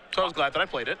 So I was glad that I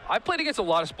played it. I played against a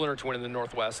lot of Splinter Twin in the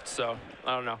Northwest, so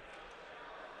I don't know.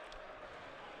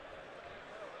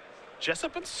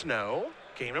 Jessup and Snow,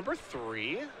 game number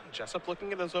 3. Jessup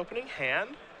looking at his opening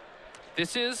hand.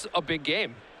 This is a big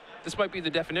game. This might be the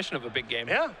definition of a big game.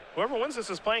 Yeah, whoever wins this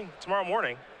is playing tomorrow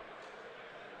morning.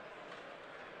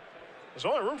 There's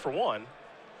only room for one,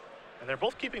 and they're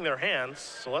both keeping their hands,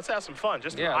 so let's have some fun.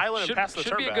 Just an island and pass the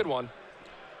turn back. Should be a good one.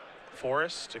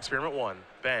 Forest, Experiment 1,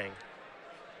 bang.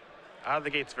 Out of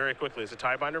the gates very quickly. Is it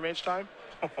Tiebinder Mage time?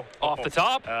 Off the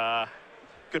top.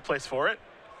 Good place for it.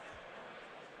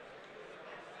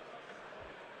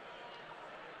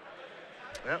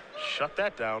 Yep, shut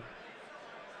that down.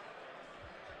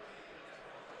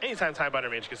 Anytime Tiebinder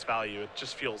Mage gets value, it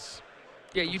just feels...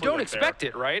 Yeah, you don't expect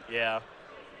it, right? Yeah.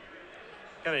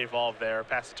 Gonna evolve there,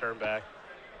 pass the turn back.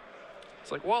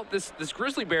 It's like, well, this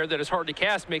Grizzly Bear that is hard to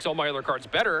cast makes all my other cards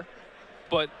better,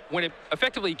 but when it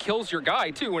effectively kills your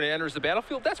guy, too, when it enters the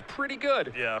battlefield, that's pretty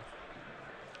good. Yeah.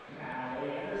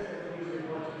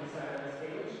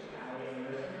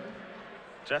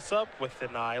 Jessup with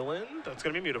an island. That's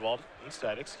going to be Mutavault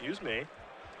instead, excuse me.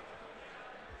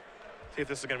 See if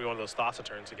this is going to be one of those Thassa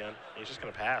turns again. He's just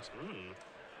going to pass.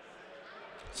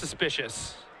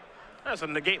 Suspicious. That was a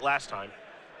negate last time.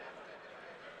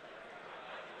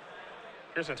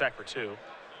 Here's an attack for 2.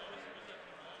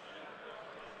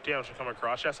 Damage will come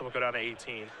across. Jessup will go down to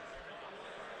 18.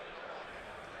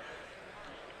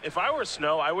 If I were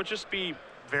Snow, I would just be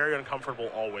very uncomfortable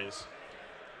always.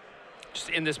 Just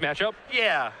in this matchup?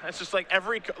 Yeah, it's just like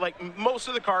most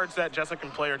of the cards that Jessup can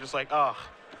play are just like, ugh.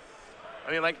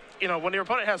 I mean, like, you know, when your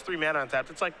opponent has 3 mana untapped,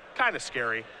 it's like kind of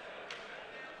scary.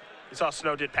 You saw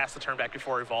Snow did pass the turn back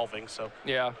before evolving, so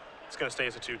yeah, it's going to stay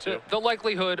as a 2/2. The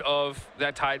likelihood of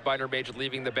that Tidebinder Mage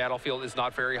leaving the battlefield is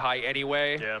not very high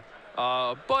anyway. Yeah.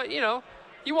 But, you know,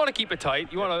 you want to keep it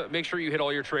tight. You want to make sure you hit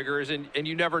all your triggers, and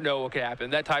you never know what could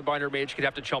happen. That Tidebinder Mage could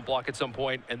have to chump block at some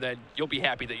point, and then you'll be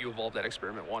happy that you evolved that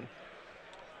Experiment 1.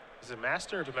 Is it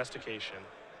Master or Domestication?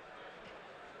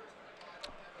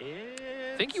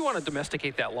 I think you want to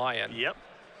domesticate that Lion. Yep.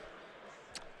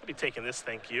 I'll be taking this,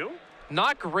 thank you.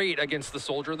 Not great against the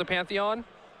Soldier of the Pantheon,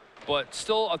 but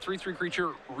still a 3/3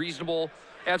 creature, reasonable,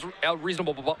 adds a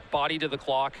reasonable body to the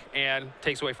clock and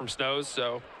takes away from Snows,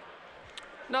 so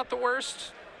not the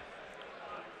worst.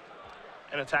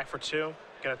 An attack for 2.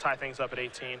 Gonna tie things up at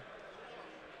 18.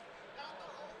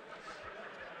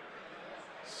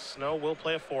 Snow will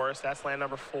play a Forest. That's land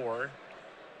number 4.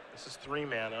 This is 3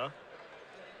 mana.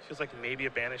 Feels like maybe a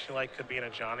Banishing Light could be in a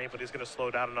Johnny, but he's gonna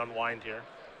slow down and unwind here.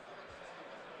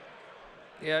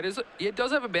 Yeah, it is. It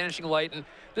does have a Banishing Light, and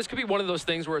this could be one of those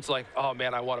things where it's like, oh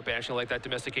man, I want a Banishing Light, that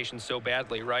domestication so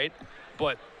badly, right?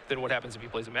 But then what happens if he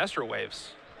plays a Master of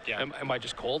Waves? Yeah. Am I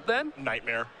just cold then?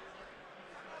 Nightmare.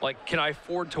 Like, can I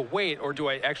afford to wait, or do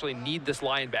I actually need this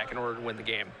Lion back in order to win the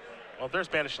game? Well, there's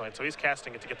Banishing Light, so he's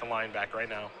casting it to get the Lion back right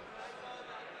now.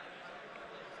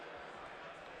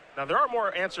 Now, there are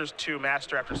more answers to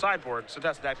Master after sideboard, so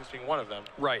that's Tactics being one of them.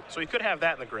 Right. So he could have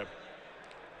that in the grip.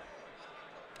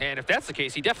 And if that's the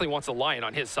case, he definitely wants a Lion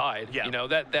on his side. Yeah. You know,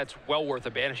 that's well worth a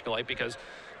Banishing Light, because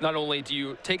not only do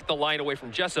you take the Lion away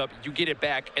from Jessup, you get it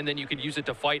back, and then you can use it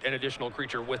to fight an additional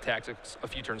creature with Tactics a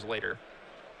few turns later.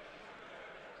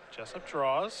 Jessup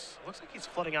draws. Looks like he's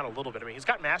flooding out a little bit. I mean, he's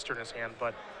got Master in his hand,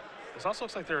 but it also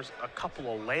looks like there's a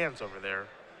couple of lands over there.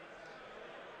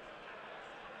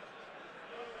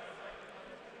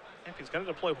 Yep, he's going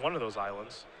to deploy one of those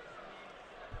islands.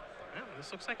 Yeah,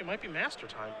 this looks like it might be master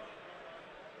time.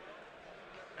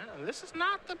 Yeah, this is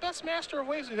not the best master of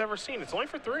waves we've ever seen. It's only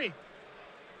for 3.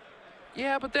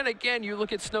 Yeah, but then again, you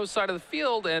look at Snow's side of the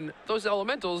field, and those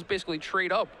elementals basically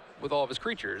trade up with all of his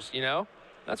creatures, you know?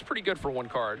 That's pretty good for 1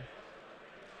 card.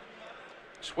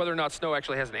 Just whether or not Snow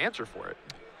actually has an answer for it.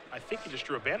 I think he just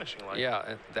drew a Banishing Light.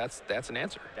 Yeah, that's an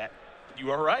answer.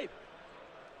 You are right.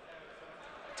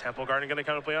 Temple Garden going to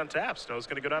come to play on tap. Snow's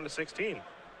going to go down to 16.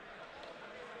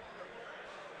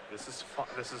 This is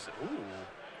ooh.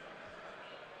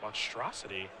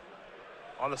 Monstrosity.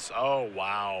 On the, oh,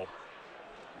 wow.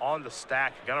 On the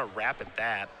stack, gonna wrap at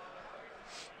that.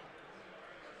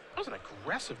 That was an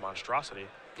aggressive Monstrosity.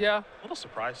 Yeah. A little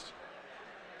surprised.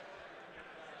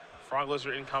 Frog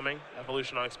Lizard incoming.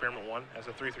 Evolution on Experiment 1 as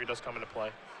a 3/3 does come into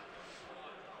play.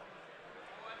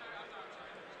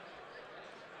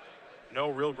 No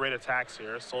real great attacks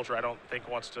here. Soldier, I don't think,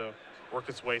 wants to work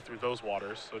its way through those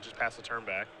waters, so just pass the turn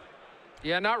back.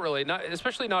 Yeah, not really.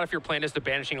 Especially not if your plan is to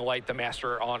Banishing Light the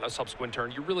Master on a subsequent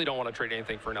turn. You really don't want to trade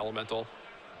anything for an Elemental.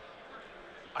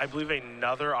 I believe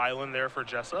another island there for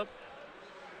Jessup.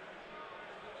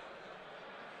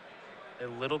 A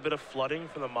little bit of flooding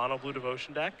from the Mono Blue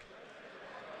Devotion deck.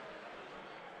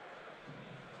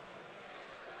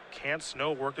 Can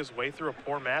Snow work his way through a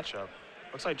poor matchup?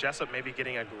 Looks like Jessup may be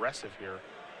getting aggressive here.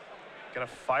 Gonna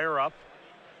fire up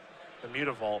the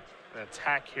Mutavault and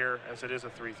attack here as it is a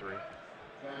 3/3.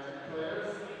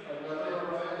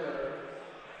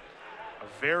 A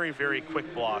very, very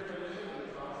quick block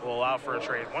will allow for a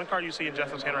trade. 1 card you see in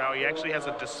Jessup's hand right now, he actually has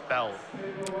a Dispel.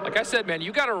 Like I said, man,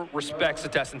 you got to respect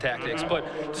Cetessan Tactics, but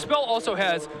Dispel also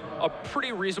has a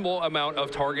pretty reasonable amount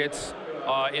of targets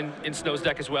in Snow's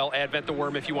deck as well. Advent the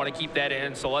Worm if you want to keep that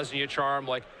in, Selesnya Charm.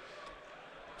 Like,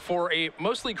 for a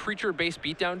mostly creature-based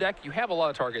beatdown deck, you have a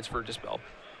lot of targets for Dispel.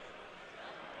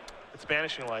 It's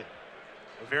Banishing Light.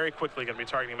 Very quickly going to be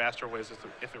targeting Master of Waves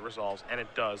if it resolves, and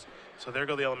it does. So there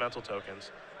go the Elemental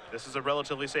tokens. This is a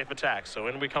relatively safe attack, so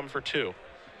in we come for 2.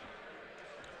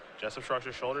 Jessup shrugs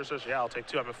his shoulders, says, yeah, I'll take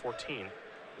 2, I'm at 14.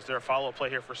 Is there a follow-up play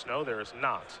here for Snow? There is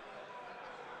not.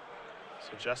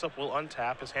 So Jessup will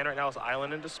untap. His hand right now is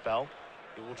Island and Dispel.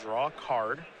 He will draw a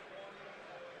card.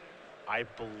 I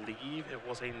believe it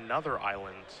was another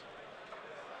island.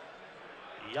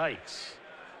 Yikes.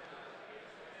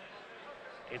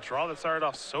 A draw that started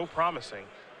off so promising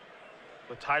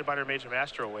with Tidebinder Mage and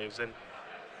Master of Waves, and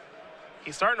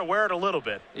he's starting to wear it a little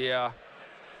bit. Yeah.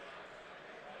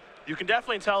 You can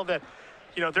definitely tell that,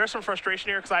 you know, there's some frustration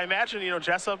here, because I imagine, you know,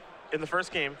 Jessup in the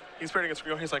first game, he's playing against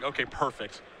Rio, he's like, okay,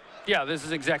 perfect. Yeah, this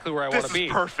is exactly where I want to be. This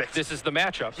is perfect. This is the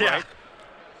matchup, yeah. right?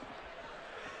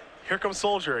 Here comes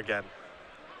Soldier again.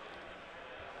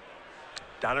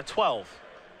 Down to 12.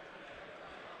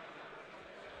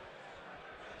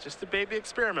 Just a baby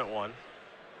Experiment 1.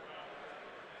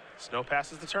 Snow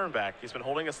passes the turn back. He's been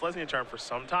holding a Selesnya Charm for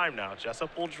some time now.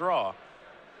 Jessup will draw.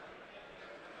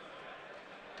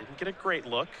 Didn't get a great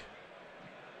look.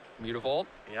 Mutavault.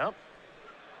 Yep.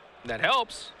 That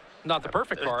helps. Not the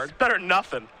perfect card. It's better than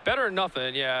nothing. Better than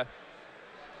nothing, yeah.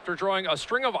 After drawing a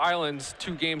string of islands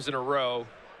 2 games in a row,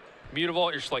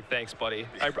 Mutavault, you're just like, thanks, buddy.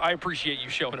 I appreciate you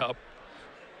showing up.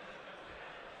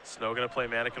 Snow gonna play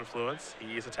Mana Confluence.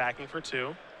 He is attacking for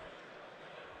 2.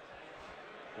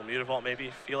 Will Mutavault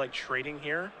maybe feel like trading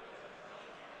here?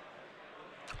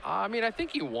 I mean, I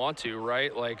think you want to,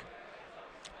 right? Like,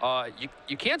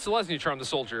 you can't Selesnya Charm the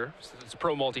Soldier. It's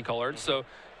pro multicolored, so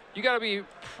you got to be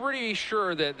pretty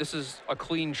sure that this is a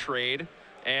clean trade.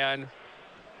 And,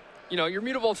 you know, your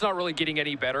Mutavault's not really getting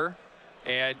any better,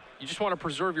 and you just want to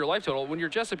preserve your life total. When you're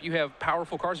Jessup, you have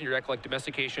powerful cards in your deck like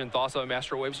Domestication, Thassa, and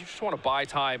Master of Waves. You just want to buy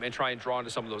time and try and draw into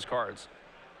some of those cards.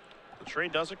 The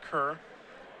trade does occur.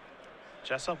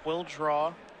 Jessup will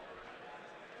draw.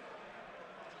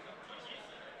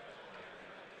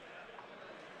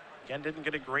 Again, didn't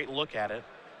get a great look at it.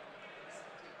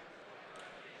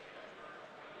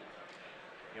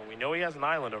 You know, we know he has an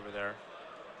island over there.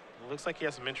 It looks like he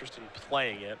has some interest in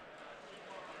playing it.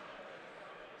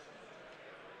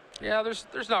 Yeah,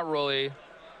 there's not really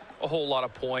a whole lot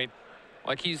of point.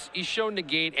 Like, he's shown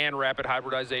negate and rapid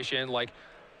hybridization. Like,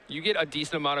 you get a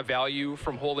decent amount of value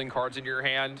from holding cards in your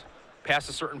hand past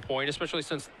a certain point, especially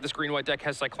since this green-white deck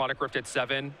has Cyclonic Rift at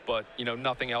 7, but, you know,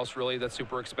 nothing else really that's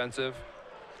super expensive.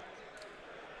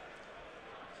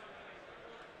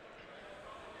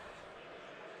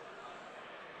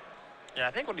 Yeah,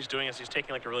 I think what he's doing is he's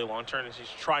taking like a really long turn, and he's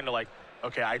trying to like,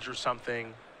 okay, I drew something.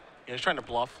 You know, he's trying to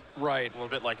bluff. Right. A little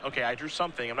bit like, okay, I drew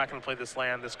something. I'm not going to play this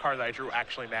land. This card that I drew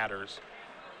actually matters.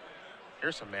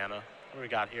 Here's some mana. What do we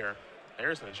got here?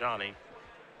 There's an Johnny.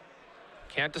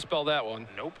 Can't dispel that one.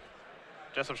 Nope.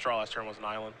 Jessup's draw last turn was an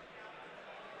island.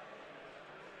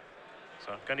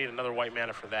 So gonna need another white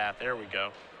mana for that. There we go.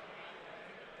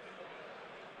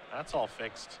 That's all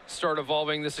fixed. Start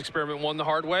evolving this experiment 1 the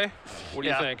hard way. What do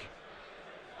you think?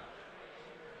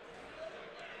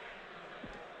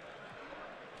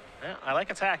 Yeah, I like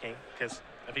attacking, because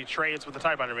if he trades with the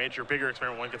Tidebinder Mage, your bigger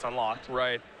experiment 1 gets unlocked.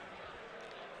 Right.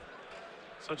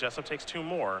 So Jessup takes 2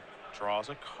 more, draws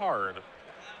a card.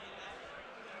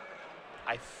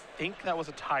 I think that was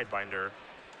a Tidebinder.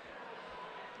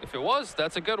 If it was,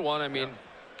 that's a good one. I mean,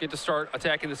 get to start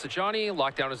attacking the Sajani,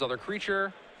 lock down his other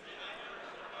creature.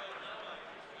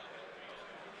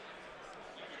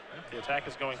 The attack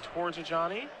is going towards a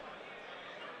Johnny.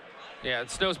 Yeah,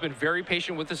 Snow's been very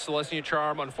patient with the Celestia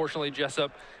Charm. Unfortunately,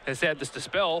 Jessup has had this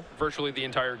dispel virtually the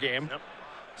entire game. Yep.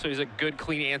 So he's a good,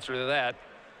 clean answer to that.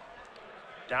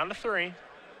 Down to 3.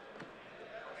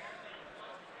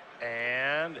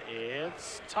 And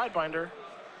it's Tidebinder.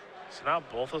 So now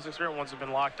both those experiment 1s have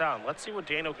been locked down. Let's see what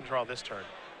Dano can draw this turn.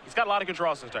 He's got a lot of good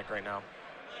draws in his deck right now.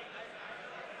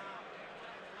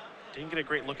 Didn't get a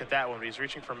great look at that one, but he's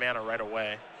reaching for mana right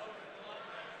away.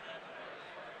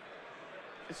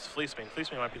 This is Fleecebeam.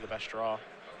 Fleecebeam might be the best draw.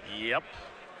 Yep.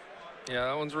 Yeah,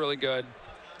 that one's really good.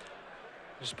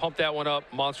 Just pump that one up,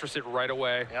 monstrous it right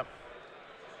away. Yep.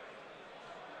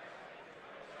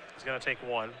 He's going to take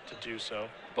 1 to do so.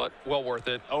 But well worth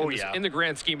it. Oh, yeah. In the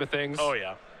grand scheme of things. Oh,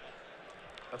 yeah.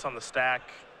 That's on the stack.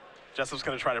 Jessup's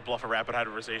going to try to bluff a rapid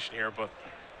hybridization here, but,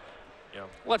 you know.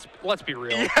 Let's be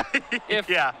real.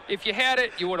 Yeah. If you had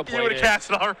it, you would have played it. You would have cast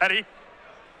it already.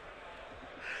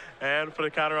 And put a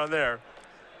counter on there.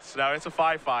 So now it's a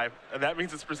 5/5, and that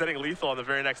means it's presenting lethal on the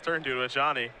very next turn due to a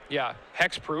Johnny. Yeah,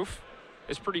 hexproof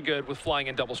is pretty good with flying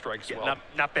and double strike as well.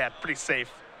 Not bad, pretty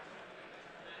safe.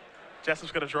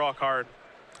 Jessup's going to draw a card.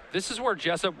 This is where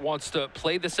Jessup wants to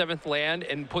play the 7th land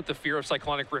and put the fear of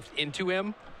Cyclonic Rift into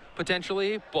him,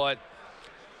 potentially, but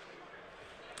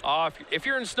if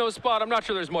you're in Snow's spot, I'm not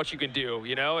sure there's much you can do,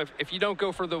 you know? If you don't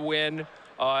go for the win,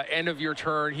 end of your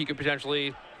turn, he could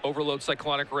potentially overload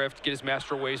Cyclonic Rift, get his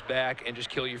Master Waves back, and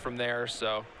just kill you from there,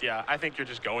 so. Yeah, I think you're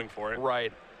just going for it.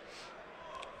 Right.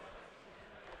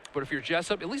 But if you're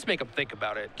Jessup, at least make him think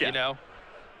about it, you know?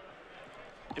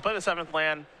 You play the 7th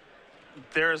land,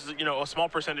 there's, you know, a small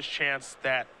percentage chance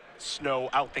that Snow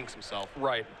outthinks himself.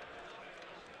 Right.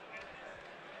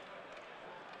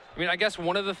 I mean, I guess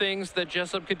one of the things that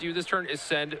Jessup could do this turn is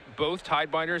send both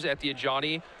Tidebinders at the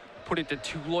Ajani, put it to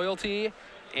 2 loyalty,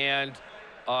 and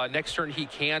next turn he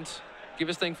can't give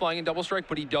his thing flying in double strike,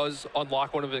 but he does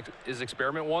unlock one of his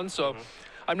experiment 1s. So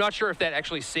I'm not sure if that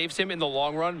actually saves him in the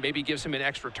long run, maybe gives him an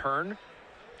extra turn.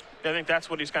 I think that's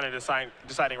what he's kind of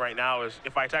deciding right now is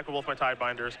if I attack with both my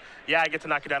Tidebinders, yeah, I get to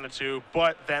knock it down to 2,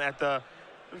 but then at the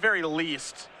very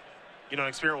least, you know,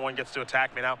 experiment 1 gets to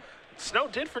attack me. Now, Snow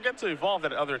did forget to evolve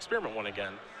that other experiment 1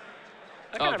 again.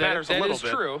 That kind of matters a little bit. That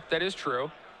is true. That is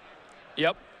true.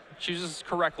 Yep. Chooses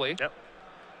correctly. Yep.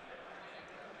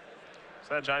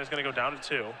 So that Johnny's going to go down to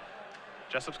 2.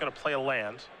 Jessup's going to play a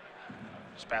land.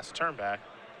 Just pass the turn back.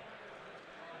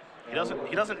 He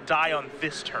doesn't die on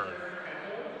this turn.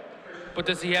 But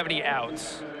does he have any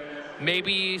outs?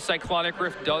 Maybe Cyclonic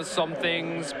Rift does some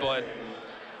things, but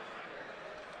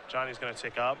Johnny's going to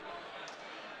tick up.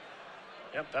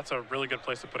 Yep, that's a really good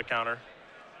place to put a counter.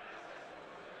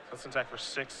 Let's attack for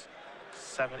 6,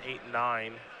 7, 8,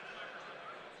 9.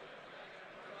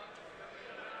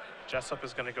 Jessup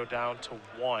is going to go down to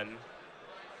 1.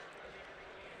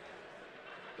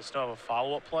 Does Snow have a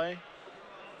follow-up play?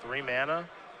 3 mana.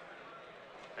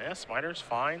 Yeah, Smiter's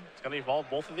fine. It's going to evolve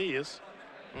both of these.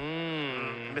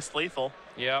 Missed lethal.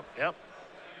 Yep. Yep.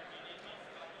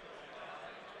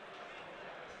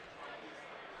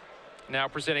 Now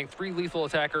presenting 3 lethal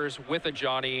attackers with a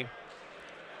Johnny.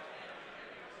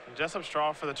 And Jessup's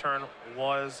draw for the turn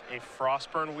was a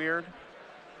Frostburn Weird.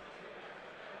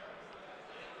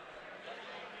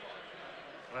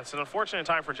 And it's an unfortunate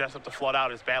time for Jessup to flood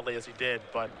out as badly as he did,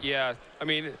 but yeah, I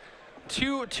mean,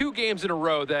 two games in a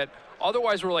row that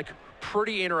otherwise were like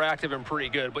pretty interactive and pretty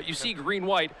good, but you see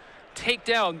green-white take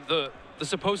down the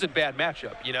supposed bad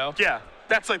matchup, you know? yeah,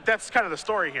 that's kind of the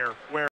story here, where